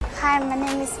Hi, my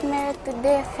name is Mary.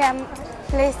 Today FM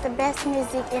plays the best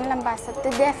music in Lambasa.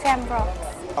 Today FM rocks.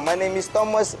 My name is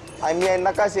Thomas. I'm here in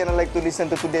Nakasi and I like to listen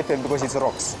to Today FM because it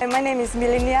rocks. My name is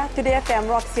Milenia. Today FM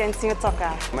rocks here in Singotoka.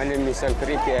 My name is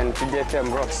Elkriki and Today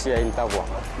FM rocks here in Tabwa.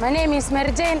 My name is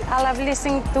Mary Jane. I love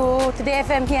listening to Today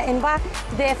FM here in Ba.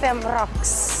 Today FM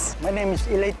rocks. My name is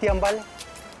Ilay Tiambal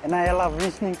and I love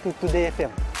listening to Today FM.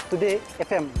 Today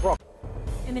FM rocks.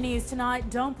 In the news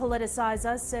tonight, don't politicize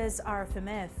us, says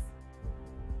RFMF.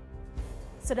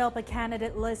 SODELPA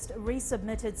candidate list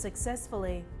resubmitted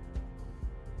successfully.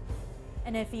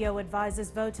 And FEO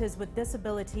advises voters with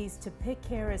disabilities to pick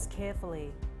carers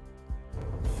carefully.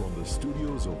 From the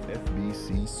studios of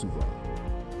FBC Suva,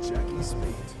 Jackie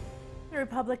Spate. The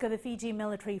Republic of the Fiji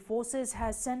Military Forces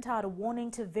has sent out a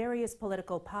warning to various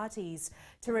political parties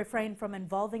to refrain from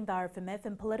involving the RFMF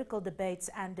in political debates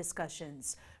and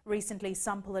discussions. Recently,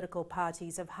 some political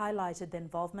parties have highlighted the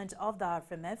involvement of the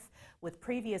RFMF with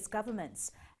previous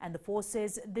governments, and the force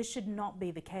says this should not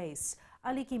be the case.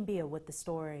 Ali Kimbia with the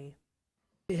story.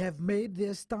 They have made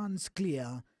their stance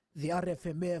clear. The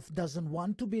RFMF doesn't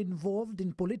want to be involved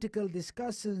in political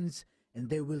discussions, and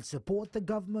they will support the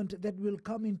government that will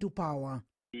come into power.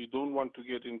 We don't want to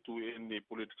get into any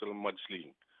political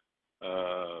mudslinging.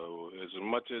 As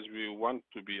much as we want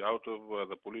to be out of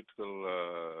the political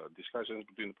discussions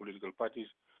between political parties,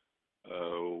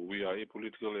 we are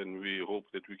apolitical and we hope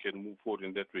that we can move forward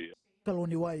in that way.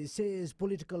 Kaloniwai says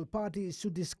political parties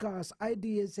should discuss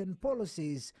ideas and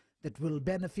policies that will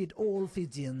benefit all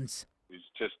Fijians. It's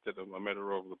just that a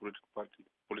matter of the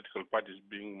political parties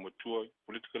being mature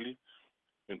politically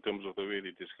in terms of the way they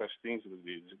discuss things,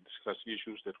 they discuss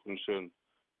issues that concern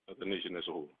the nation as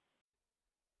a whole.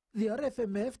 The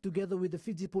RFMF, together with the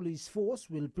Fiji Police Force,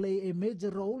 will play a major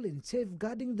role in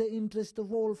safeguarding the interest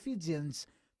of all Fijians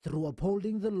through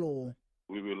upholding the law.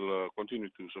 We will continue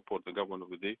to support the government of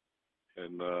the day,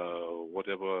 and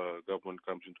whatever government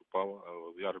comes into power,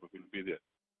 the RFMF will be there.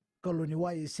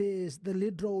 Kaloniwai says the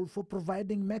lead role for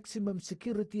providing maximum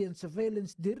security and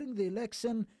surveillance during the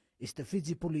election is the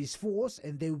Fiji Police Force,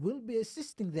 and they will be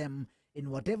assisting them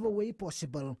in whatever way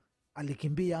possible. Ali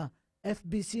Kimbia,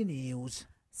 FBC News.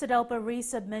 SODELPA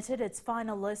resubmitted its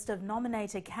final list of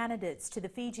nominated candidates to the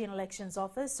Fijian Elections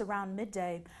Office around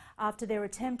midday after their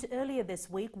attempt earlier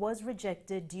this week was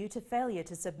rejected due to failure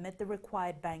to submit the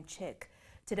required bank check.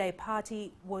 Today,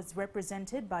 party was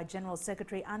represented by General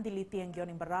Secretary Andiliti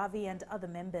Ngionibaravi and other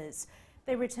members.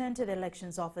 They returned to the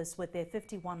Elections Office with their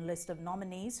 51 list of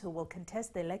nominees who will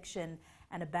contest the election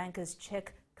and a banker's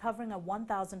check covering a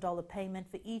 $1,000 payment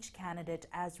for each candidate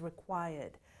as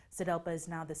required. SODELPA is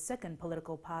now the second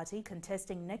political party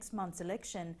contesting next month's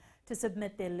election to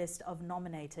submit their list of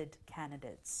nominated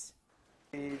candidates.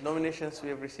 The nominations we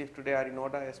have received today are in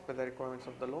order as per the requirements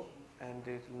of the law, and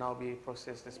it will now be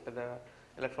processed as per the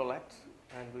Electoral Act,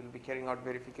 and we will be carrying out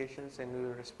verifications and we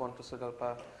will respond to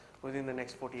SODELPA within the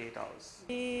next 48 hours.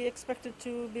 We expect it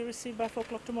to be received by 4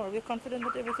 o'clock tomorrow. We are confident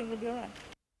that everything will be all right.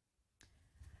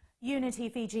 Unity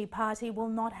Fiji Party will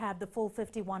not have the full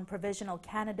 51 provisional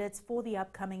candidates for the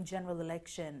upcoming general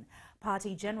election.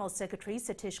 Party General Secretary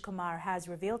Satish Kumar has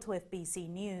revealed to FBC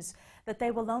News that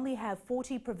they will only have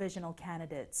 40 provisional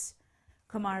candidates.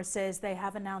 Kumar says they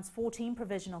have announced 14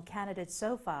 provisional candidates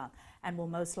so far and will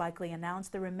most likely announce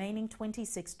the remaining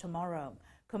 26 tomorrow.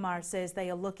 Kumar says they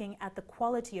are looking at the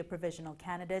quality of provisional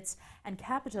candidates and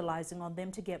capitalizing on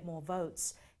them to get more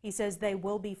votes. He says they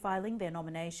will be filing their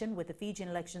nomination with the Fijian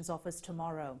Elections Office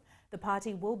tomorrow. The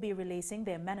party will be releasing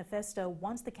their manifesto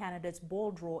once the candidates'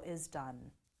 ball draw is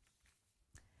done.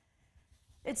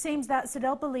 It seems that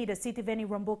SODELPA leader Sitiveni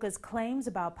Rambuka's claims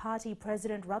about party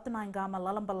president Ratanaingama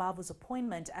Lalambalavu's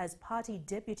appointment as party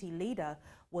deputy leader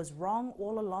was wrong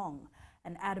all along.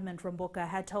 An adamant Rambuka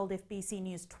had told FBC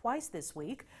News twice this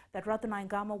week that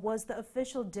Ratanaingama was the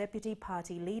official deputy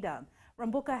party leader.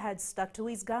 Rambuka had stuck to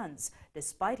his guns,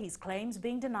 despite his claims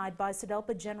being denied by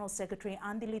SODELPA General Secretary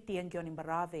Andiliti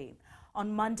Ngionibaravi.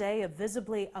 On Monday, a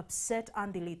visibly upset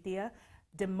Andiliti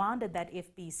demanded that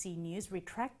FBC News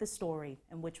retract the story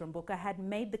in which Rambuka had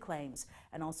made the claims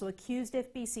and also accused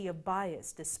FBC of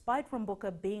bias, despite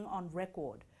Rambuka being on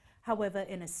record. However,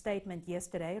 in a statement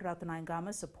yesterday,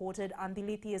 Ratanaingama supported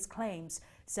Andiliti's claims,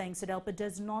 saying SODELPA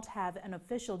does not have an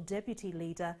official deputy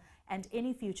leader and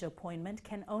any future appointment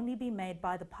can only be made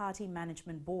by the party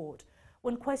management board.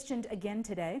 When questioned again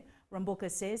today, Rambuka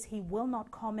says he will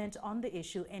not comment on the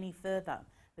issue any further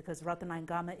because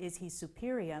Ratanaingama is his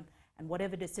superior and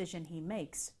whatever decision he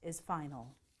makes is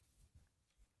final.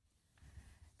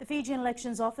 The Fijian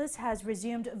Elections Office has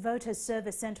resumed voter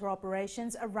service centre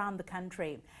operations around the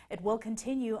country. It will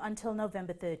continue until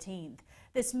November 13th.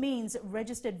 This means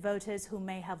registered voters who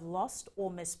may have lost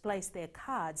or misplaced their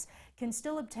cards can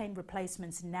still obtain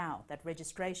replacements now that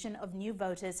registration of new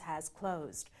voters has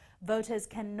closed. Voters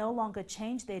can no longer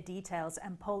change their details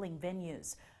and polling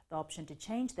venues. The option to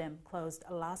change them closed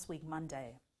last week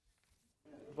Monday.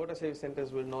 Voter service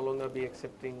centres will no longer be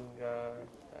accepting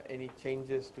any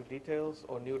changes to details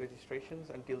or new registrations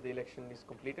until the election is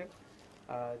completed.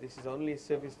 This is only a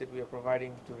service that we are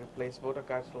providing to replace voter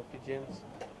cards for Fijians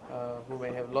who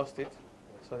may have lost it,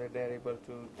 so that they are able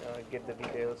to get the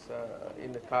details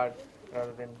in the card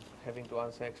rather than having to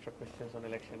answer extra questions on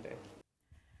election day.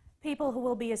 People who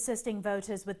will be assisting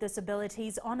voters with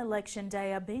disabilities on election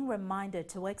day are being reminded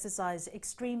to exercise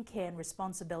extreme care and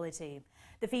responsibility.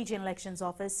 The Fijian Elections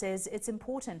Office says it's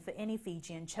important for any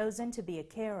Fijian chosen to be a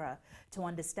carer to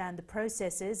understand the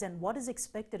processes and what is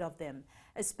expected of them,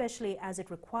 especially as it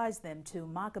requires them to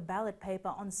mark a ballot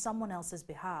paper on someone else's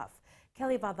behalf.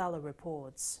 Kelly Vadala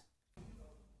reports.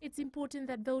 It's important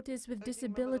that voters with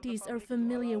disabilities are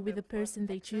familiar with the person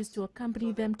they choose to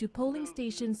accompany them to polling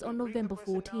stations on November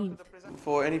 14th.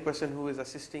 For any person who is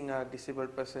assisting a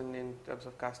disabled person in terms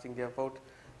of casting their vote,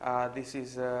 this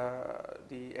is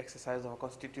the exercise of a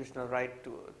constitutional right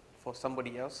for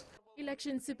somebody else.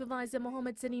 Election Supervisor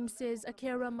Mohammed Sanim says a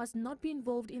carer must not be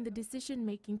involved in the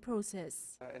decision-making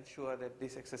process. Ensure that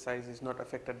this exercise is not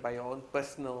affected by your own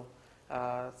personal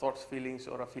thoughts, feelings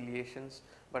or affiliations,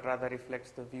 but rather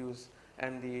reflects the views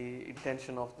and the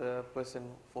intention of the person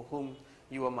for whom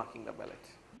you are marking the ballot.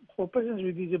 For persons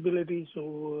with disabilities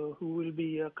who will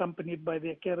be accompanied by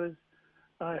their carers,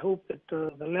 I hope that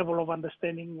the level of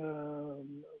understanding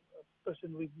a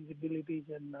person with disabilities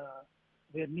and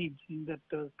their needs in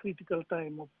that critical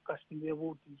time of casting their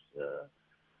vote is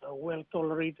well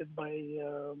tolerated by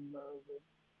a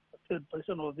third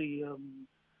person or the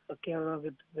carer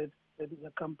that is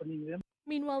accompanying them.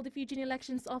 Meanwhile, the Fijian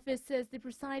Elections Office says the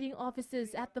presiding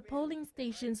officers at the polling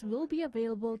stations will be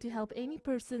available to help any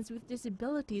persons with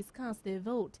disabilities cast their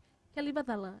vote. Kelly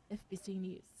Badala, FBC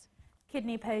News.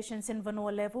 Kidney patients in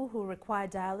Vanua Level who require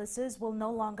dialysis will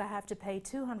no longer have to pay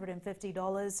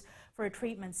 $250 for a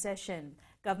treatment session.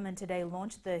 Government today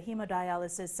launched the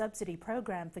hemodialysis subsidy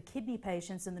program for kidney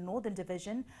patients in the Northern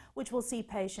Division, which will see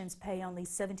patients pay only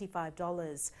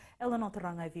 $75. Eleanor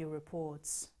Tarangaivu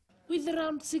reports. With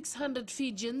around 600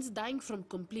 Fijians dying from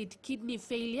complete kidney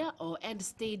failure or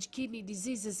end-stage kidney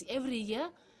diseases every year,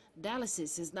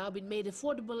 dialysis has now been made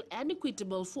affordable and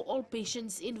equitable for all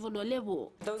patients in Vanua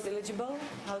Levo. Those eligible,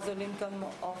 household income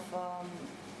of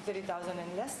 30,000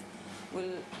 and less,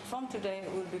 from today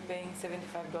will be paying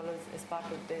 $75 as part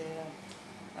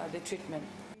of the treatment.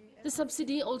 The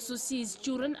subsidy also sees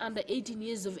children under 18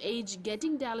 years of age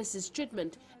getting dialysis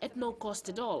treatment at no cost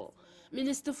at all.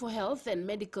 Minister for Health and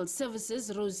Medical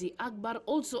Services Rosie Akbar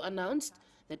also announced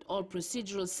that all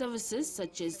procedural services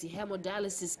such as the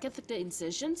hemodialysis catheter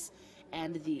insertions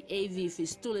and the AV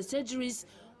fistula surgeries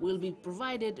will be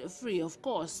provided free of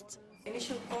cost.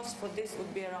 Initial cost for this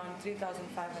would be around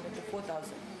 3,500 to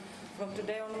 4,000. From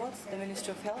today onwards, the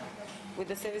Ministry of Health, with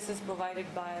the services provided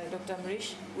by Dr.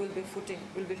 Amrish, will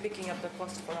be picking up the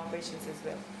cost for our patients as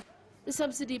well. The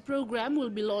subsidy program will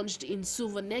be launched in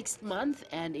Suva next month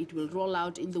and it will roll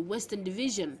out in the Western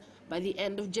Division by the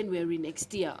end of January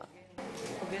next year.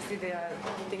 Obviously, there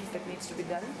are things that needs to be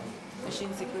done,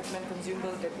 machines, equipment,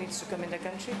 consumables that needs to come in the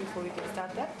country before we can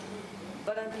start that.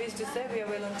 But I'm pleased to say we are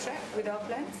well on track with our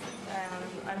plans,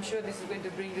 and I'm sure this is going to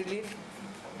bring relief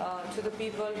to the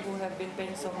people who have been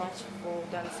paying so much for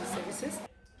dialysis services.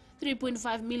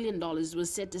 $3.5 million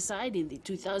was set aside in the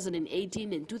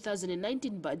 2018 and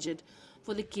 2019 budget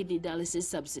for the kidney dialysis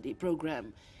subsidy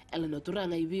program. Eleanor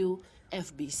Turangaivu,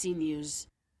 FBC News.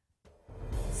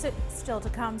 Still to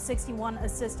come, 61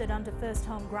 assisted under First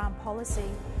Home Grant policy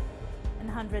and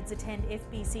hundreds attend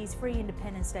FBC's free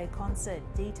Independence Day concert.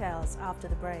 Details after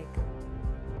the break.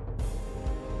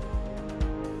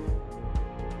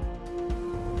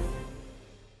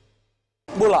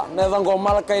 Bula, nevang go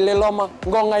malakay leloma,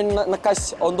 ngongai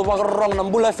nakas untuk makarong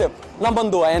ng Bula FM, nambang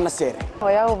dua na sere.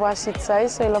 Hoya ubasit sai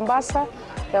lambasa,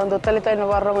 ya untuk talita ina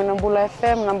warong ng Bula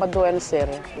FM, nambang dua na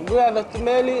sere. Gua do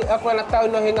tumeli, ako na tao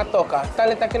no hinga toka,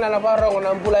 talita kina na warong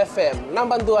ng Bula FM,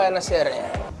 nambang dua na sere.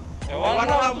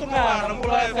 Wana tunga ng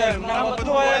Bula FM, nambang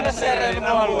dua na sere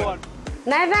nawaluan.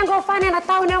 Nevang go fani na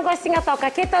tao no go singa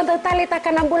toka, kita untuk talita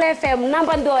kana Bula FM,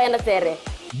 nambang dua na sere.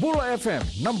 Bula FM,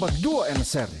 nambang dua na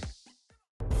sere.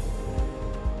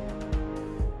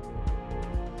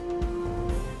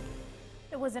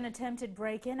 was an attempted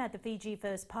break-in at the Fiji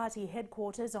First Party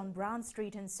headquarters on Brown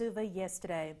Street in Suva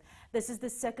yesterday. This is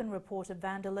the second report of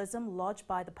vandalism lodged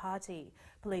by the party.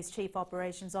 Police Chief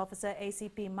Operations Officer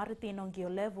ACP Martino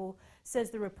Ngiolevu says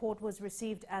the report was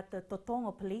received at the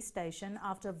Totongo police station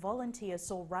after volunteers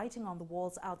saw writing on the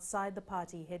walls outside the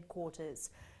party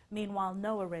headquarters. Meanwhile,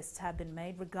 no arrests have been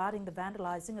made regarding the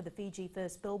vandalizing of the Fiji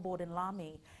First billboard in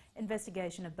Lami.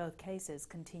 Investigation of both cases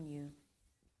continue.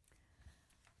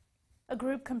 A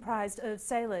group comprised of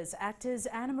sailors, actors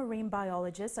and marine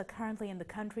biologists are currently in the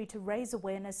country to raise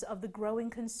awareness of the growing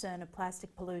concern of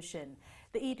plastic pollution.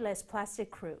 The Eat Less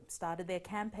Plastic crew started their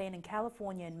campaign in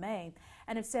California in May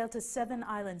and have sailed to 7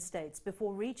 island states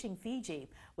before reaching Fiji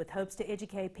with hopes to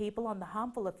educate people on the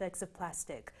harmful effects of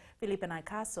plastic. Felipe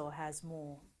Naikaso has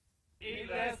more. Eat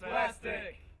less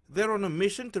plastic. They're on a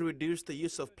mission to reduce the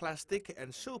use of plastic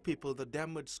and show people the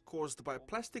damage caused by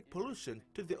plastic pollution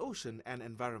to the ocean and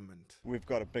environment. We've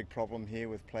got a big problem here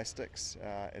with plastics.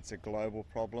 It's a global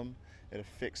problem. It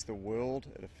affects the world.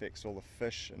 It affects all the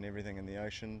fish and everything in the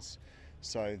oceans.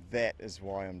 So that is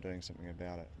why I'm doing something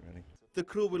about it, really. The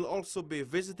crew will also be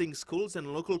visiting schools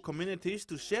and local communities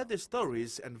to share their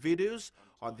stories and videos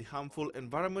on the harmful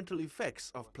environmental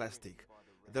effects of plastic.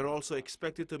 They're also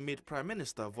expected to meet Prime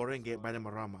Minister Voreqe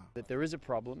Bainimarama. That there is a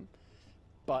problem,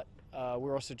 but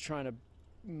we're also trying to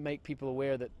make people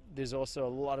aware that there's also a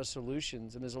lot of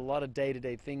solutions and there's a lot of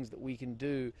day-to-day things that we can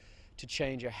do to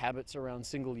change our habits around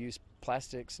single-use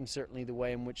plastics and certainly the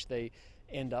way in which they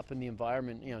end up in the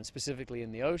environment, you know, specifically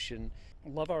in the ocean.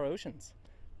 Love our oceans.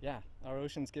 Yeah, our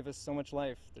oceans give us so much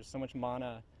life. There's so much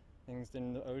mana, things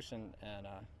in the ocean, and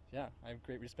yeah, I have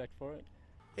great respect for it.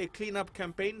 A cleanup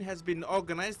campaign has been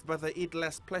organized by the Eat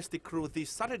Less Plastic crew this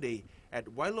Saturday at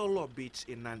Wailolo Beach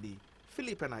in Nadi.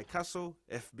 Felipe Naikaso,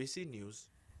 FBC News.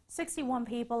 61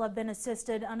 people have been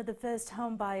assisted under the First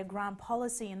Home Buyer Grant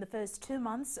policy in the first 2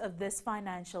 months of this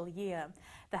financial year.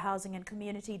 The Housing and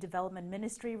Community Development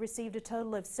Ministry received a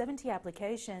total of 70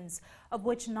 applications, of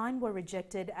which 9 were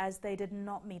rejected as they did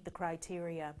not meet the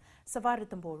criteria.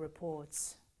 Savaritambo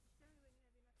reports.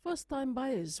 First-time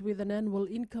buyers with an annual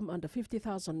income under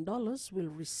 $50,000 will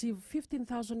receive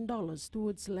 $15,000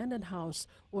 towards land and house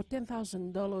or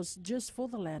 $10,000 just for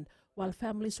the land, while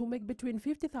families who make between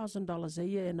 $50,000 a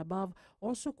year and above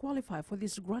also qualify for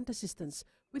this grant assistance,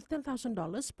 with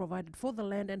 $10,000 provided for the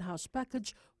land and house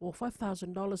package or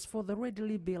 $5,000 for the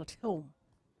readily built home.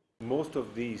 Most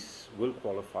of these will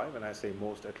qualify. When I say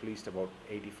most, at least about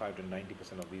 85 to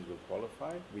 90% of these will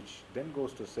qualify, which then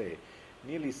goes to say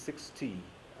nearly 60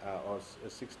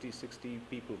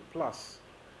 people plus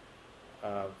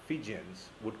Fijians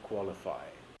would qualify.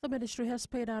 The ministry has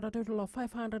paid out a total of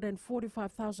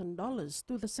 $545,000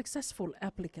 to the successful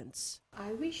applicants.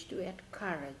 I wish to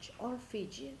encourage all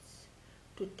Fijians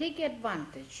to take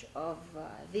advantage of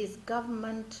this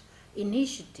government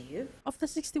initiative. Of the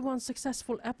 61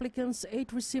 successful applicants,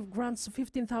 8 received grants of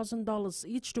 $15,000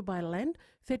 each to buy land,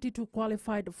 32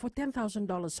 qualified for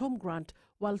 $10,000 home grant,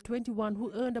 while 21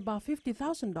 who earned about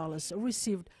 $50,000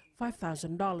 received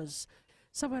 $5,000.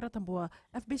 Savara Tambua,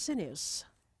 FBC News.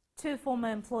 2 former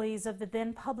employees of the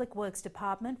then Public Works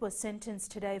Department were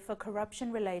sentenced today for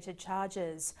corruption-related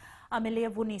charges. Amelia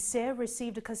Vunise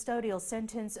received a custodial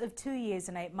sentence of 2 years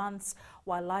and 8 months,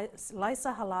 while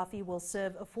Lisa Halafi will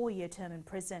serve a 4-year term in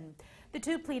prison. The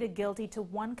 2 pleaded guilty to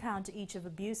 1 count each of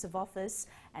abuse of office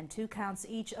and 2 counts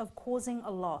each of causing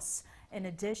a loss. In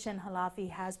addition, Halafi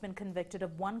has been convicted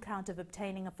of 1 count of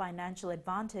obtaining a financial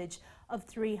advantage of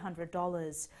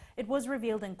 $300. It was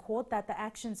revealed in court that the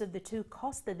actions of the 2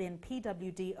 cost the then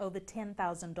PWD over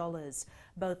 $10,000.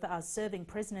 Both are serving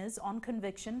prisoners on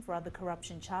conviction for other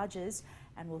corruption charges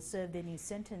and will serve their new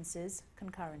sentences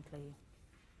concurrently.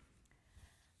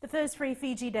 The first Free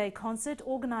Fiji Day concert,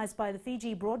 organised by the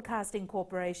Fiji Broadcasting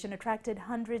Corporation, attracted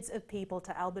hundreds of people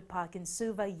to Albert Park in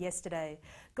Suva yesterday.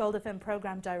 Gold FM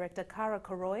Programme Director Kara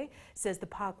Koroi says the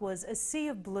park was a sea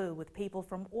of blue, with people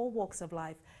from all walks of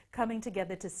life coming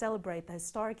together to celebrate the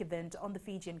historic event on the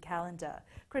Fijian calendar.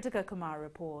 Kritika Kumar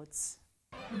reports.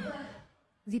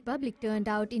 The public turned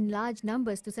out in large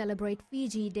numbers to celebrate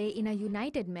Fiji Day in a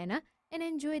united manner and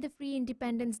enjoy the Free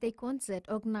Independence Day concert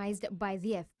organised by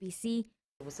the FPC.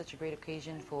 It was such a great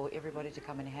occasion for everybody to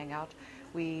come and hang out.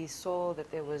 We saw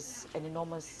that there was an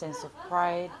enormous sense of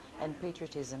pride and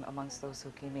patriotism amongst those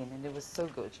who came in, and it was so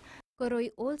good.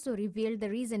 Koroi also revealed the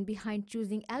reason behind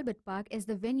choosing Albert Park as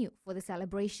the venue for the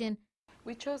celebration.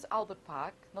 We chose Albert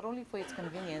Park not only for its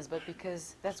convenience, but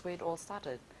because that's where it all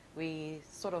started. We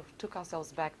sort of took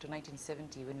ourselves back to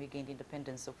 1970 when we gained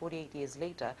independence. So 48 years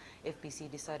later,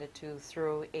 FBC decided to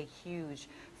throw a huge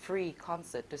free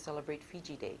concert to celebrate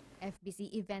Fiji Day.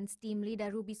 FBC Events team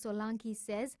leader Ruby Solanki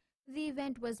says the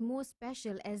event was more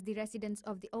special as the residents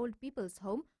of the Old People's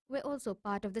Home were also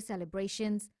part of the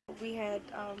celebrations. We had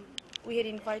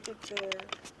invited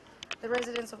the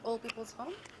residents of Old People's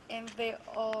Home, and they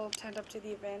all turned up to the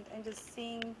event, and just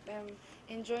seeing them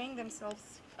enjoying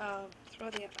themselves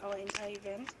throughout our entire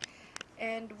event.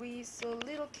 And we saw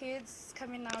little kids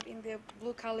coming out in their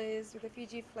blue colors with the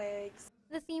Fiji flags.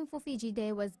 The theme for Fiji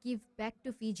Day was Give Back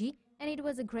to Fiji, and it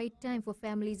was a great time for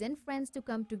families and friends to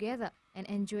come together and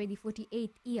enjoy the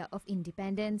 48th year of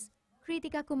independence.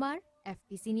 Kritika Kumar,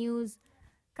 FBC News.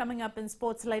 Coming up in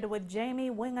sports later with Jamie,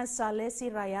 winger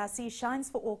Salesi Rayasi shines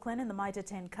for Auckland in the Mitre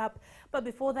 10 Cup. But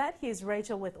before that, here's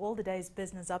Rachel with all the day's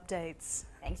business updates.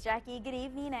 Thanks, Jackie. Good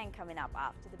evening, and coming up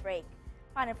after the break,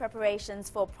 final preparations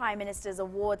for Prime Minister's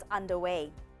awards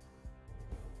underway.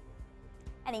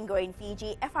 And in Growing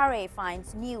Fiji, FRA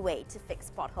finds new way to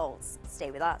fix potholes.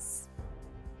 Stay with us.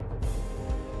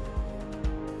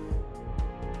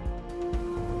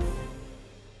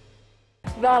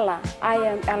 Voila, I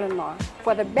am Eleanor.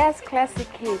 For the best classic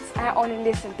hits, I only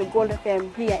listen to Gold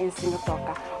FM here in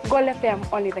Singatoka. Gold FM,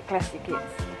 only the classic hits.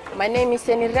 My name is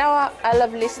Seni Rawa. I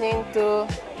love listening to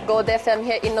Gold FM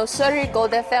here in Nosuri.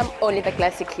 Gold FM, only the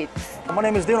classic hits. My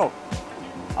name is Dino.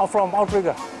 I'm from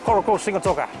Outrigger, Koroko,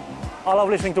 Singatoka. I love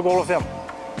listening to Gold FM,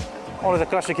 only the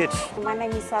classic hits. My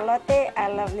name is Salote. I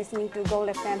love listening to Gold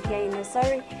FM here in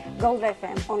Nosuri. Gold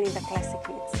FM, only the classic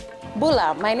hits.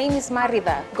 Bula, my name is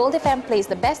Marida. Gold FM plays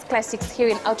the best classics here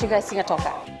in Outrigger,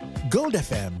 Singatoka. Gold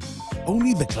FM,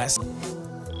 only the classic.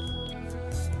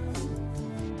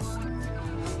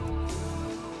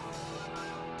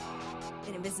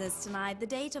 In business tonight, the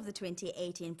date of the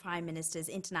 2018 Prime Minister's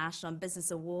International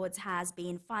Business Awards has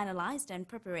been finalized and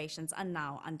preparations are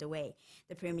now underway.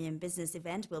 The premium business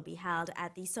event will be held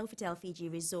at the Sofitel Fiji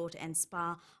Resort and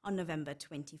Spa on November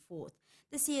 24th.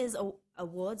 This year's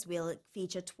awards will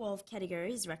feature 12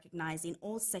 categories recognizing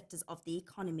all sectors of the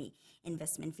economy.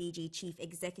 Investment Fiji Chief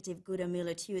Executive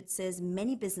Gudamula Tuit says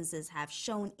many businesses have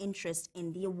shown interest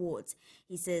in the awards.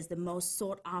 He says the most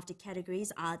sought-after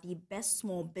categories are the best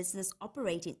small business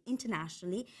operating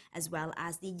internationally, as well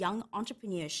as the Young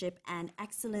Entrepreneurship and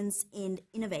Excellence in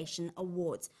Innovation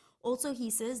Awards. Also,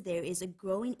 he says there is a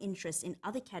growing interest in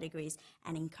other categories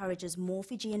and encourages more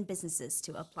Fijian businesses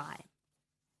to apply.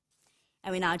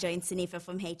 And we now join Sunifa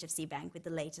from HFC Bank with the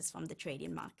latest from the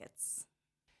trading markets.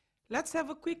 Let's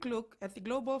have a quick look at the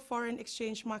global foreign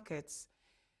exchange markets.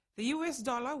 The US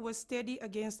dollar was steady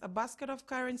against a basket of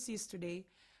currencies today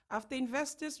after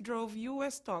investors drove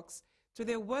US stocks to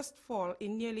their worst fall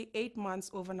in nearly 8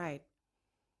 months overnight.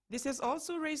 This has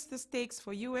also raised the stakes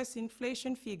for US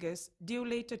inflation figures due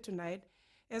later tonight,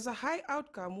 as a high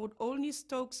outcome would only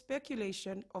stoke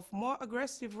speculation of more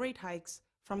aggressive rate hikes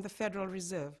from the Federal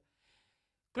Reserve.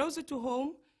 Closer to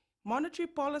home, monetary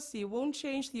policy won't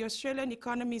change the Australian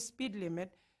economy's speed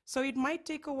limit, so it might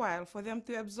take a while for them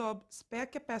to absorb spare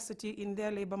capacity in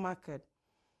their labour market.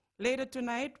 Later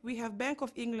tonight, we have Bank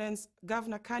of England's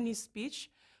Governor Carney's speech,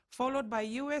 followed by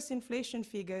US inflation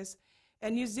figures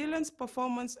and New Zealand's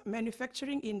Performance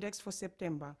Manufacturing Index for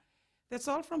September. That's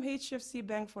all from HFC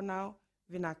Bank for now.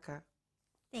 Vinaka.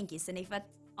 Thank you, Sunifa.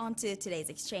 On to today's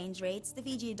exchange rates. The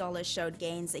Fiji dollar showed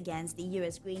gains against the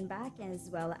US greenback as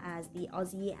well as the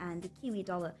Aussie and the Kiwi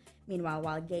dollar. Meanwhile,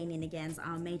 while gaining against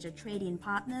our major trading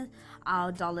partner,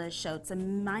 our dollar showed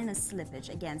some minor slippage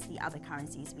against the other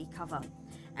currencies we cover.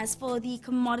 As for the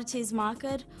commodities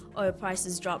market, oil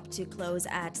prices dropped to close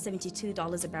at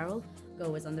 $72 a barrel.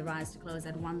 Gold was on the rise to close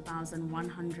at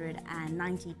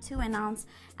 $1,192 an ounce,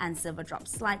 and silver dropped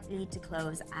slightly to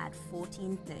close at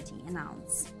 $14.30 an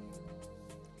ounce.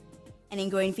 And in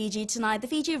Growing Fiji tonight, the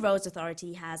Fiji Roads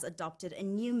Authority has adopted a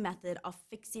new method of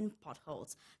fixing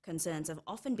potholes. Concerns have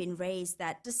often been raised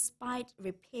that despite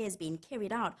repairs being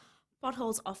carried out,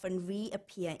 potholes often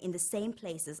reappear in the same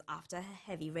places after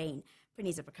heavy rain.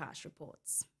 Pranisa Prakash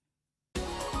reports.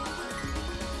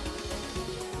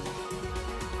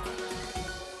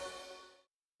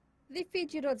 The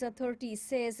Fiji Roads Authority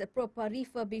says a proper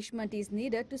refurbishment is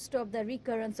needed to stop the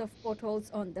recurrence of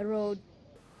potholes on the road.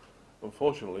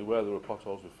 Unfortunately, where there were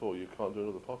potholes before, you can't do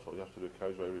another pothole. You have to do a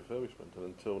carriageway refurbishment, and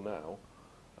until now,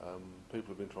 people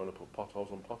have been trying to put potholes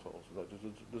on potholes, and that just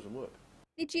doesn't work.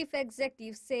 The Chief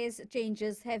Executive says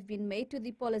changes have been made to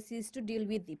the policies to deal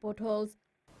with the potholes.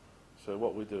 So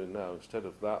what we're doing now, instead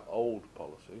of that old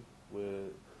policy,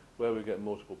 where we get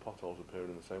multiple potholes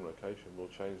appearing in the same location, we'll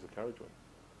change the carriageway.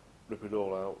 rip it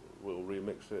all out, we'll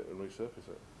remix it and resurface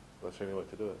it. That's the only way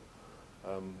to do it.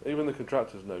 Even the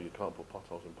contractors know you can't put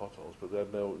potholes in potholes, but they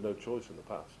had no choice in the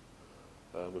past.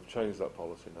 We've changed that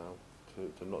policy now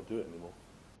to not do it anymore.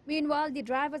 Meanwhile, the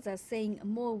drivers are saying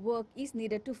more work is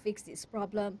needed to fix this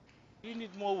problem. We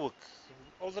need more work.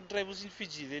 All the drivers in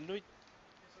Fiji, they know it.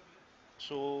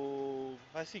 So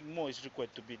I think more is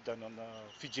required to be done on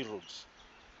Fiji roads,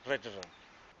 right around.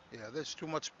 Yeah, there's too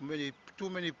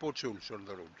many potholes on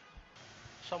the road.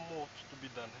 Some more to be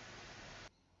done.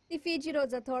 The Fiji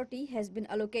Roads Authority has been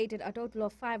allocated a total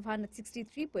of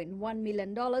 $563.1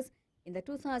 million in the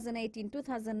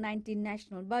 2018-2019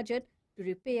 national budget to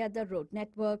repair the road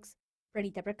networks.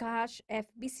 Pranita Prakash,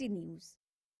 FBC News.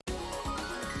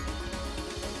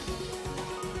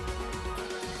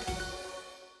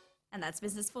 And that's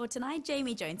business for tonight.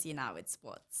 Jamie joins you now with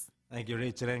sports. Thank you,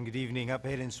 Rachel, and good evening. Up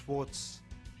here in sports,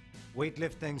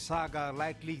 weightlifting saga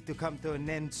likely to come to an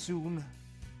end soon.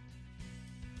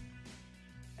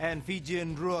 And Fiji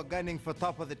and Drua gunning for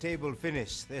top of the table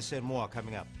finish. This and more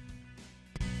coming up.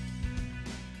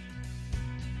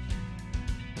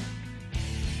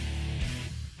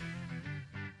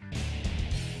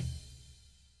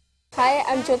 Hi,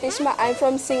 I'm Jyotishma. I'm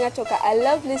from Singatoka. I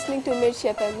love listening to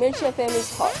Mirchi FM. Mirchi FM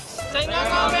is hot.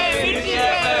 Mirchi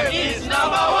FM is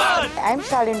 #1. I'm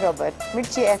Charlene Robert.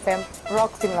 Mirchi FM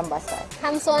rocks in Lambasa.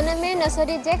 I'm Soname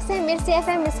Nasori Jackson. Mirchi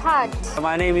FM is hot.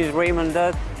 My name is Raymond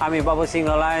Dutt. I'm in Baba Singh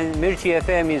Alliance. Mirchi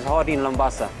FM is hot in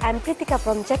Lambasa. I'm Pritika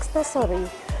from Jax Nasori.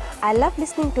 I love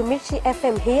listening to Mirchi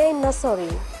FM here in Nasori.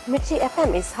 Mirchi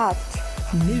FM is hot.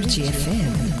 Mirchi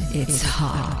FM, it's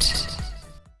hot.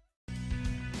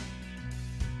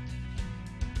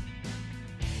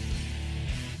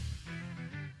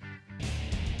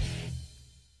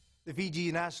 The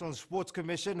Fiji National Sports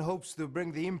Commission hopes to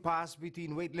bring the impasse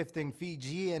between Weightlifting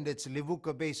Fiji and its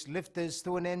Levuka-based lifters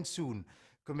to an end soon.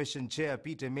 Commission Chair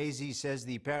Peter Mazie says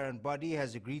the parent body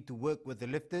has agreed to work with the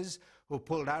lifters who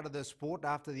pulled out of the sport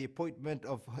after the appointment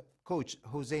of coach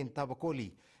Hossein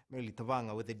Tabakoli. Merely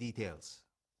Tavanga with the details.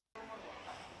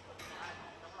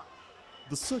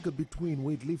 The saga between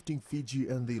Weightlifting Fiji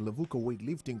and the Levuka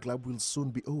Weightlifting Club will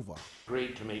soon be over.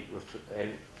 Agreed to meet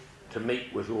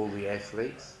with all the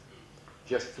athletes,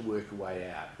 just to work a way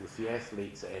out with the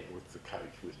athletes and with the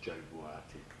coach, with Joe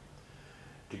Buati,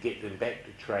 to get them back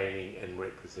to training and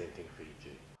representing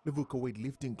Fiji. Levuka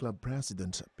Weightlifting Club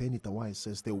President Penny Tawai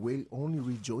says they will only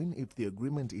rejoin if the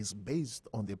agreement is based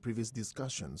on their previous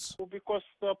discussions. Because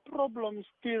the problem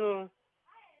still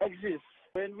exists.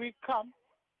 When we come,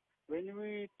 when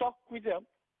we talk with them,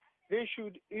 they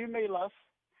should email us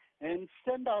and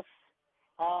send us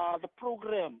the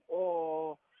program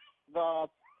or the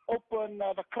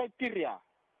the criteria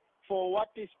for what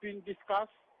is being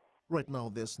discussed. Right now,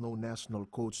 there's no national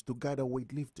coach to guide our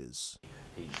weightlifters.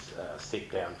 He's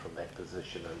stepped down from that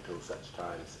position until such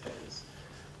times as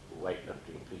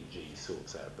Weightlifting Fiji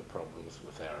sorts out the problems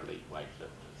with our elite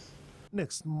weightlifters.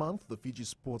 Next month, the Fiji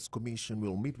Sports Commission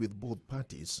will meet with both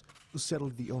parties to settle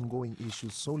the ongoing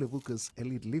issues so Levuka's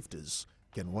elite lifters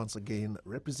can once again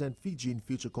represent Fiji in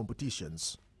future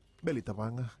competitions. Beli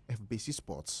Tavanga, FBC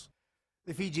Sports.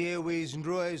 The Fiji Airways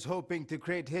Ndrua is hoping to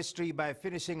create history by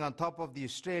finishing on top of the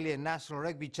Australian National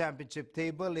Rugby Championship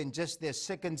table in just their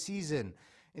second season.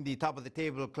 In the top of the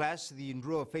table clash, the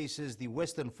Ndrua faces the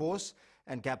Western Force,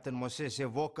 and Captain Moses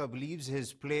Evoka believes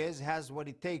his players has what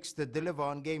it takes to deliver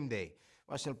on game day.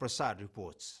 Vashal Prasad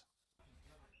reports.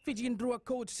 Fiji Ndrua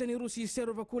coach Senirusi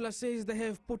Serovakula says they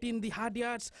have put in the hard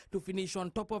yards to finish on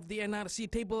top of the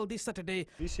NRC table this Saturday.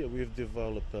 This year we've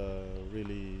developed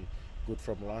really good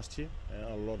from last year,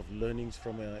 a lot of learnings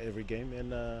from every game,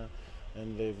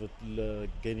 and they've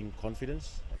gaining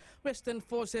confidence. Western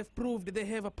Force have proved they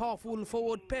have a powerful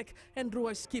forward pack, and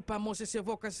Ndrua skipper Moses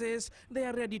Evoka says they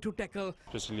are ready to tackle.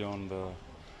 Especially on the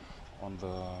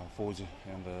forward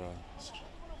and the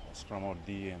scrum out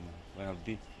D and line out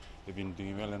D, they've been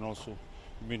doing well, and also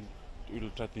we'll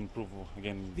try to improve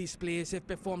again. These players have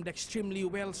performed extremely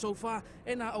well so far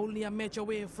and are only a match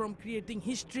away from creating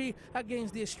history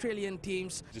against the Australian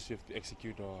teams. Just have to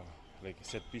execute like a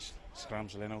set piece,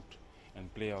 scrums, line out,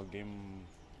 and play our game,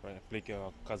 play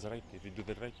our cards right. If we do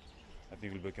that right, I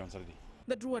think we'll be okay on Saturday.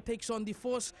 The Drua takes on the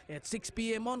Force at 6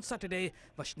 p.m. on Saturday.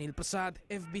 Vashnil Prasad,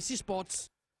 FBC Sports.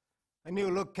 A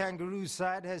new look Kangaroo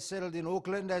side has settled in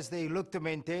Auckland as they look to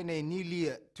maintain a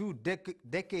nearly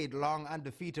decade-long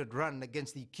undefeated run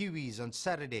against the Kiwis on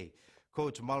Saturday.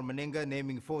 Coach Mal Meninga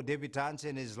naming 4 debutants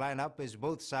in his lineup as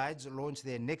both sides launch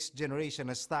their next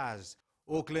generation of stars.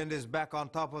 Auckland is back on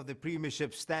top of the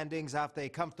premiership standings after a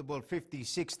comfortable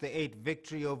 56-8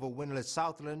 victory over winless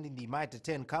Southland in the Mitre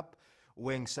 10 Cup.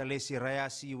 Wing Salesi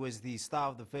Rayasi was the star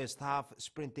of the first half,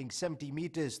 sprinting 70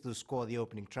 meters to score the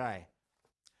opening try.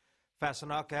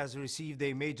 Fasanok has received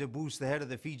a major boost ahead of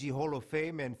the Fiji Hall of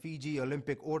Fame and Fiji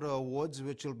Olympic Order Awards,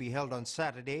 which will be held on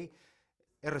Saturday.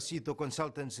 Erosito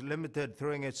Consultants Limited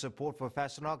throwing its support for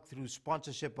Fasanok through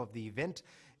sponsorship of the event.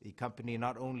 The company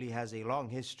not only has a long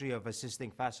history of assisting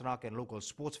Fasanok and local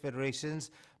sports federations,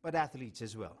 but athletes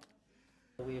as well.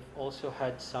 We've also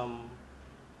had some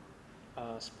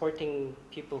sporting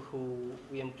people who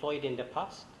we employed in the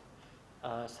past,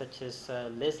 such as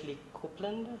Leslie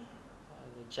Copeland,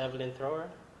 the javelin thrower.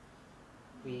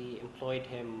 We employed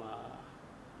him,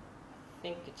 I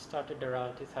think it started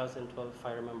around 2012 if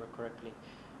I remember correctly.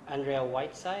 Andrea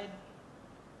Whiteside,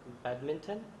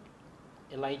 badminton.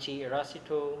 Elijah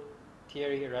Erasito,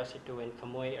 Thierry Erasito, and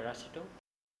Kamoy Erasito.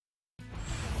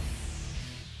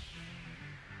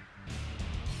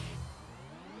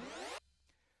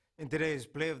 In today's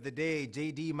play of the day,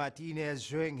 J.D. Martinez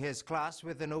showing his class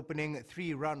with an opening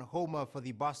 3-run homer for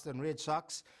the Boston Red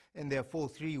Sox in their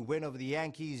 4-3 win over the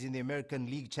Yankees in the American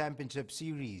League Championship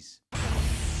Series.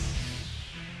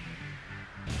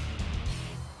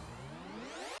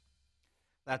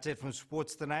 That's it from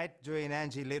Sports Tonight. Join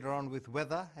Angie later on with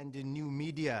weather and in new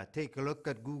media. Take a look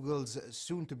at Google's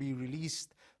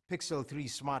soon-to-be-released Pixel 3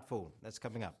 smartphone. That's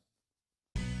coming up.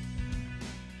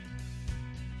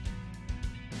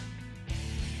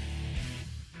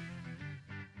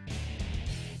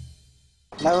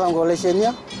 Narang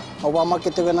golesenya, Obama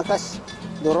kita kena kas,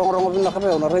 dorong-rong bin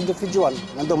nakape, na radio Fijuan,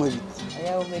 nandong ibit.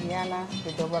 Ayaw binyana,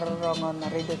 dito barong na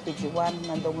radio Fijuan,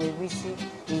 nandong ibisi,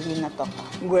 hindi natoka.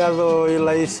 Guado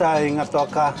ilaisa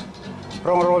ingatoka,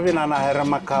 rong-rong bin na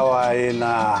heramakawa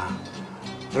ina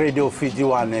radio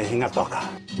Fijuan ingatoka.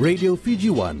 Radio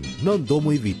Fijuan,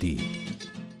 nandong ibiti.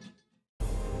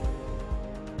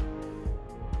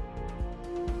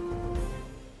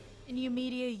 New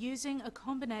media using a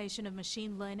combination of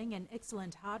machine learning and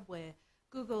excellent hardware.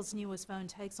 Google's newest phone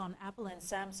takes on Apple and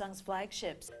Samsung's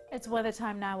flagships. It's weather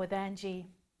time now with Angie.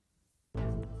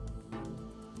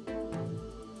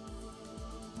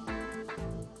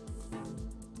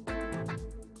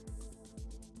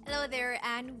 Hello there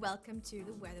and welcome to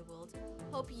the Weather World.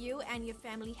 Hope you and your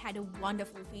family had a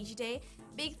wonderful Fiji day.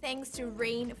 Big thanks to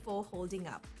rain for holding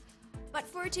up. But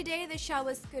for today, the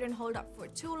showers couldn't hold up for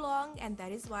too long, and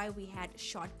that is why we had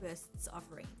short bursts of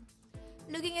rain.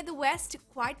 Looking at the west,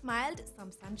 quite mild, some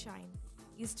sunshine.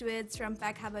 Eastwards from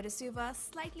Pakaba to Suva,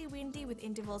 slightly windy with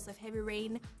intervals of heavy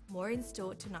rain, more in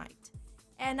store tonight.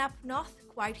 And up north,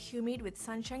 quite humid with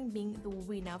sunshine being the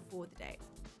winner for the day.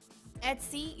 At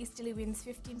sea, easterly winds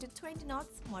 15 to 20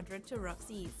 knots, moderate to rough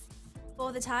seas.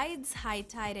 For the tides, high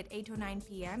tide at 8:09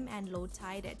 p.m. and low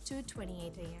tide at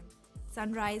 2:28 a.m.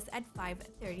 Sunrise at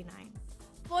 5:39.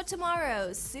 For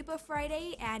tomorrow, Super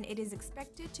Friday, and it is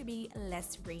expected to be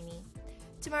less rainy.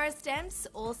 Tomorrow's temps,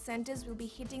 all centers will be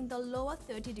hitting the lower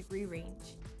 30-degree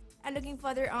range. And looking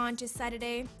further on to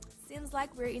Saturday, seems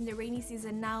like we're in the rainy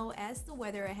season now as the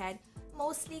weather ahead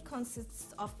mostly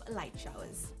consists of light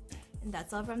showers. And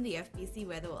that's all from the FBC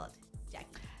Weather World. Jackie.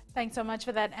 Thanks so much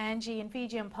for that, Angie. In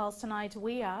Fiji and Pulse tonight,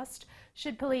 we asked,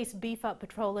 should police beef up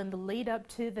patrol in the lead up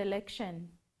to the election?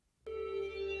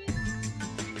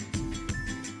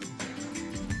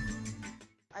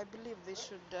 I believe there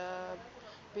should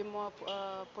be more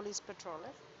police patrol,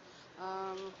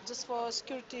 just for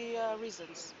security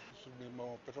reasons. Should be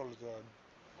more patrol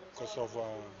because of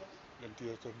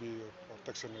there to be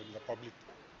protection in the public,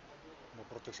 more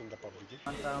protection in the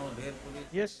public.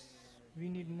 Yes, we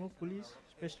need more police,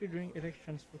 especially during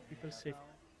elections for people's safety.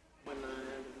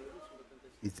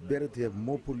 It's better to have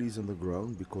more police on the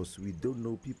ground because we don't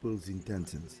know people's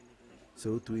intentions.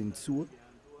 So to ensure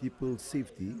people's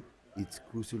safety, it's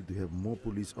crucial to have more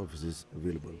police officers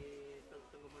available.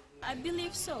 I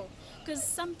believe so, because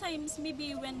sometimes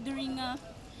maybe when during a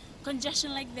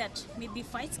congestion like that, maybe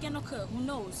fights can occur, who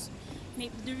knows?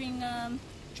 Maybe during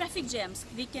traffic jams,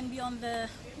 they can be on the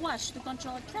watch to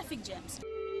control traffic jams.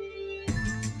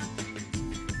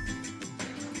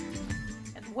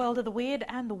 World of the weird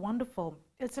and the wonderful.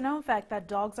 It's a known fact that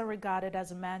dogs are regarded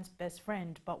as a man's best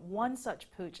friend, but one such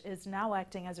pooch is now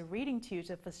acting as a reading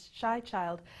tutor for a shy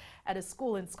child at a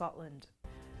school in Scotland.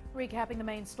 Recapping the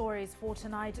main stories for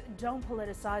tonight, don't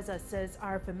politicise us, says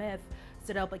RFMF.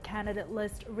 SIDALPA candidate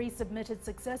list resubmitted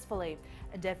successfully,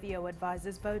 and FEO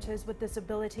advises voters with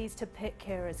disabilities to pick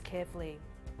carers carefully.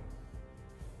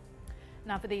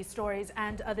 Now for these stories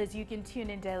and others, you can tune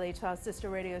in daily to our sister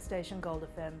radio station Gold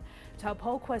FM. To our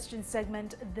poll question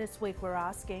segment this week, we're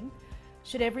asking,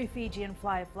 should every Fijian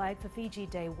fly a flag for Fiji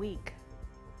Day week?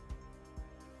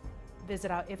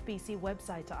 Visit our FBC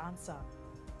website to answer.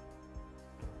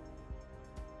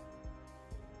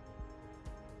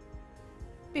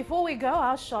 Before we go,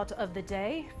 our shot of the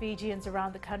day. Fijians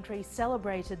around the country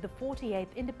celebrated the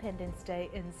 48th Independence Day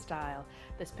in style.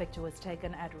 This picture was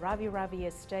taken at Ravi Ravi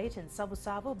Estate in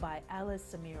Savu by Alice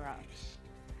Samira.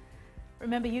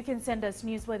 Remember, you can send us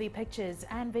newsworthy pictures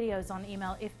and videos on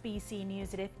email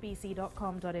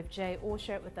fbcnews@fbc.com.fj or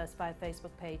share it with us via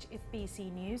Facebook page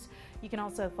FBC News. You can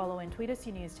also follow and tweet us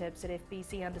your news tips at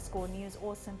FBC_news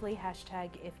or simply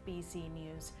 #FBC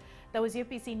News. That was your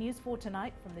FBC News for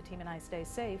tonight. From the team and I, stay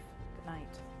safe. Good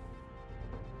night.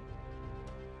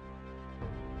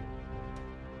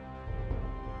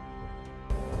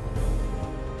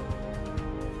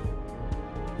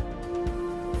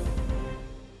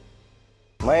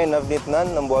 मैं नवनीत नंद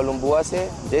नंबुआ लुम्बुआ से।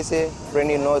 जैसे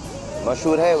फ्रेंडी north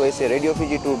मशहूर है, वैसे radio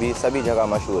Fiji 2 भी सभी जगह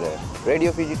मशहूर है।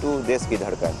 रेडियो फीजी 2 देश की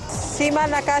धड़कन। सीमा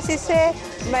नकाशी से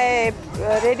मैं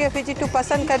रेडियो फीजी 2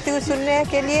 पसंद करती हूँ सुनने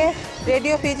के लिए।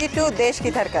 रेडियो फीजी 2 देश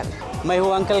की धड़कन। मैं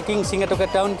हूँ अंकल किंग सिंगाटोका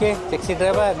टाउन के टैक्सी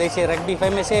ड्राइवर। जैसे रग्बी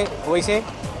फेमस है, वैसे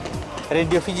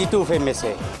रेडियो फीजी 2 फेमस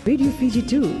है। रेडियो फीजी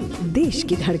 2 देश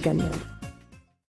की धड़कन।